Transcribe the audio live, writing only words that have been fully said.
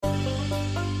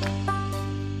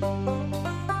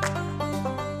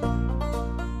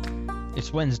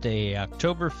It's Wednesday,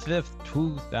 October 5th,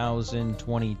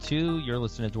 2022. You're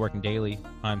listening to Dworkin Daily.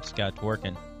 I'm Scott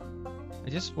Dworkin. I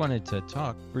just wanted to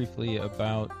talk briefly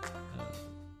about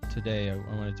today. I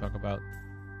want to talk about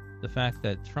the fact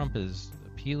that Trump is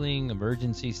appealing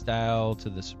emergency style to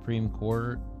the Supreme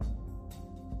Court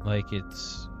like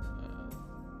it's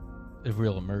a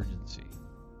real emergency.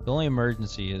 The only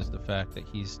emergency is the fact that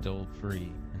he's still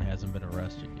free and hasn't been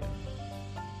arrested yet.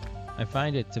 I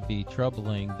find it to be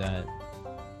troubling that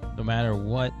no matter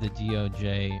what the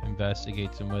DOJ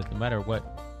investigates him with, no matter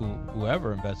what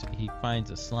whoever investigates, he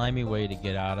finds a slimy way to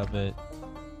get out of it,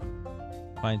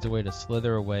 finds a way to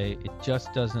slither away. It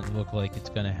just doesn't look like it's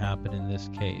going to happen in this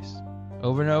case.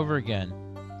 Over and over again,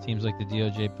 it seems like the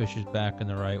DOJ pushes back in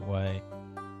the right way,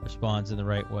 responds in the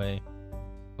right way,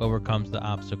 overcomes the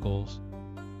obstacles.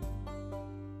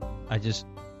 I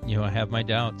have my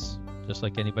doubts, just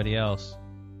like anybody else.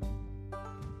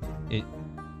 It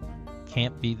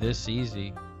can't be this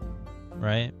easy,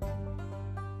 right?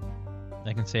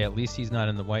 I can say at least he's not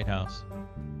in the White House.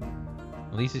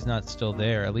 At least he's not still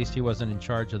there. At least he wasn't in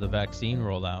charge of the vaccine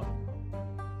rollout.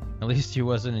 At least he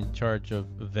wasn't in charge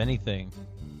of anything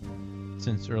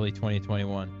since early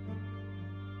 2021.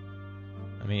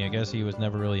 I mean, I guess he was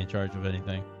never really in charge of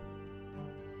anything.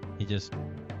 He just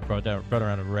brought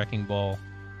around a wrecking ball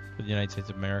for the United States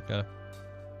of America,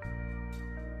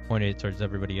 pointed it towards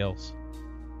everybody else.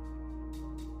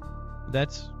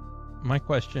 That's my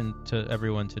question to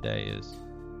everyone today is,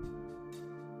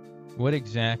 what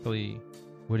exactly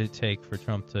would it take for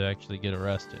Trump to actually get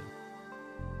arrested?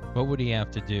 What would he have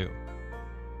to do?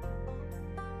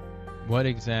 What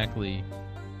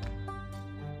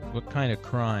kind of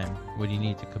crime would he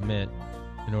need to commit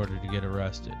in order to get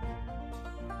arrested?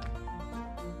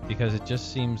 Because it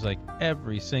just seems like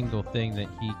every single thing that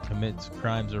he commits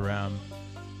crimes around,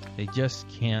 they just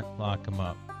can't lock him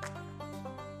up.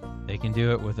 They can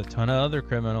do it with a ton of other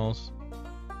criminals,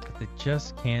 but they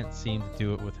just can't seem to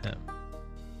do it with him.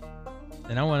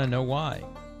 And I want to know why.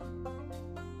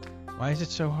 Why is it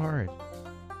so hard?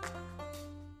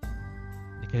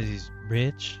 Because he's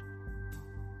rich?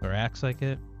 Or acts like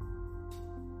it?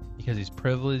 Because he's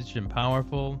privileged and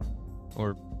powerful?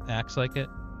 Or acts like it?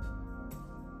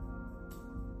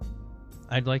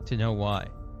 I'd like to know why.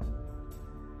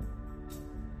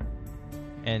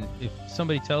 And if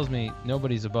somebody tells me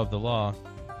nobody's above the law,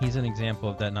 he's an example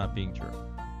of that not being true.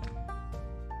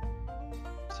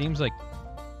 Seems like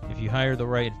if you hire the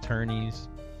right attorneys,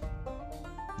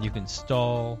 you can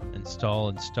stall,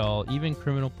 even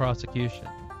criminal prosecution.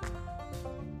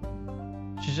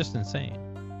 Which is just insane.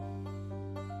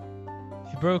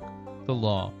 If you broke the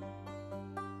law,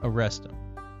 arrest him.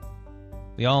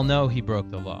 We all know he broke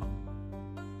the law.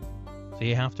 So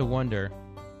you have to wonder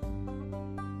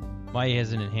why he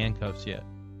isn't in handcuffs yet.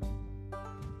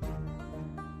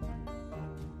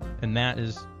 And that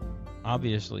is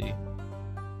obviously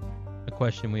a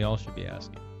question we all should be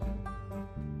asking.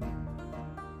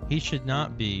 He should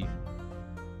not be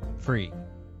free.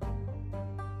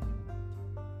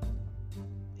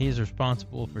 He is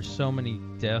responsible for so many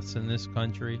deaths in this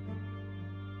country,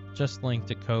 just linked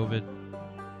to COVID.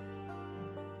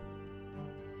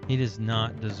 He does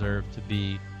not deserve to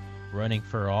be running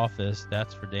for office,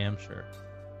 that's for damn sure.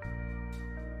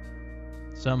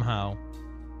 Somehow,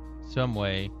 some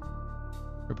way,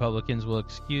 Republicans will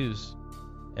excuse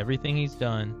everything he's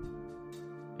done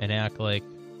and act like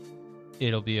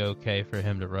it'll be okay for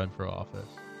him to run for office.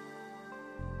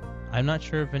 I'm not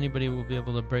sure if anybody will be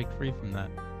able to break free from that.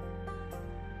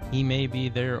 He may be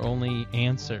their only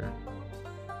answer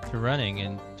to running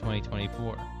in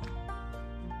 2024.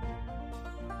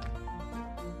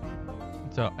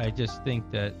 So I just think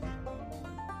that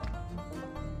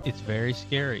it's very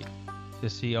scary to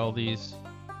see all these,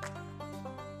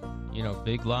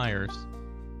 big liars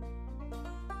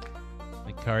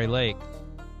like Kari Lake,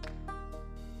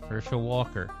 Herschel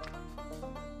Walker.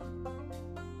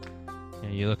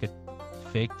 And you look at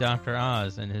fake Dr.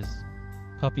 Oz and his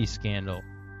puppy scandal.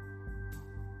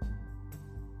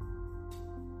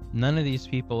 None of these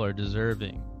people are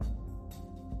deserving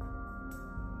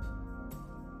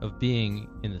of being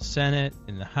in the Senate,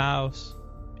 in the House,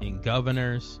 being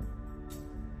governors.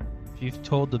 If you've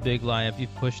told the big lie, if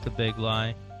you've pushed the big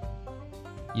lie,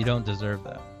 you don't deserve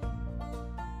that.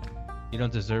 You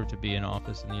don't deserve to be in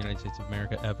office in the United States of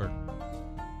America ever.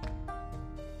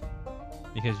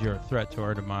 Because you're a threat to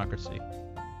our democracy.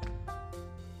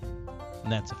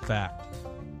 And that's a fact.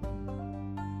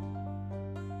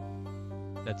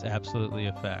 That's absolutely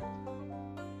a fact.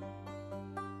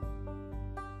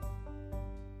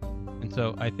 And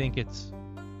so I think it's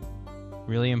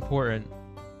really important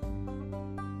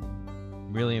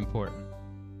really important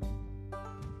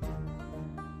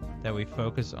that we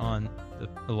focus on the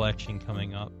election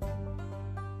coming up.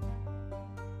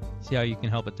 See how you can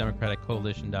help at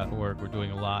democraticcoalition.org. We're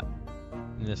doing a lot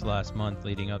in this last month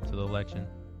leading up to the election.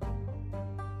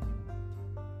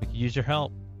 We could use your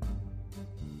help.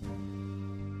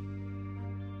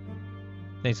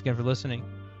 Thanks again for listening.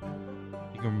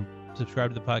 You can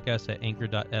subscribe to the podcast at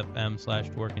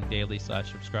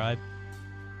anchor.fm/dworkindaily/subscribe.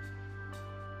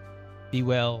 Be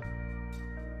well.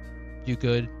 Do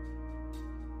good.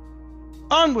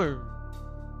 Onward!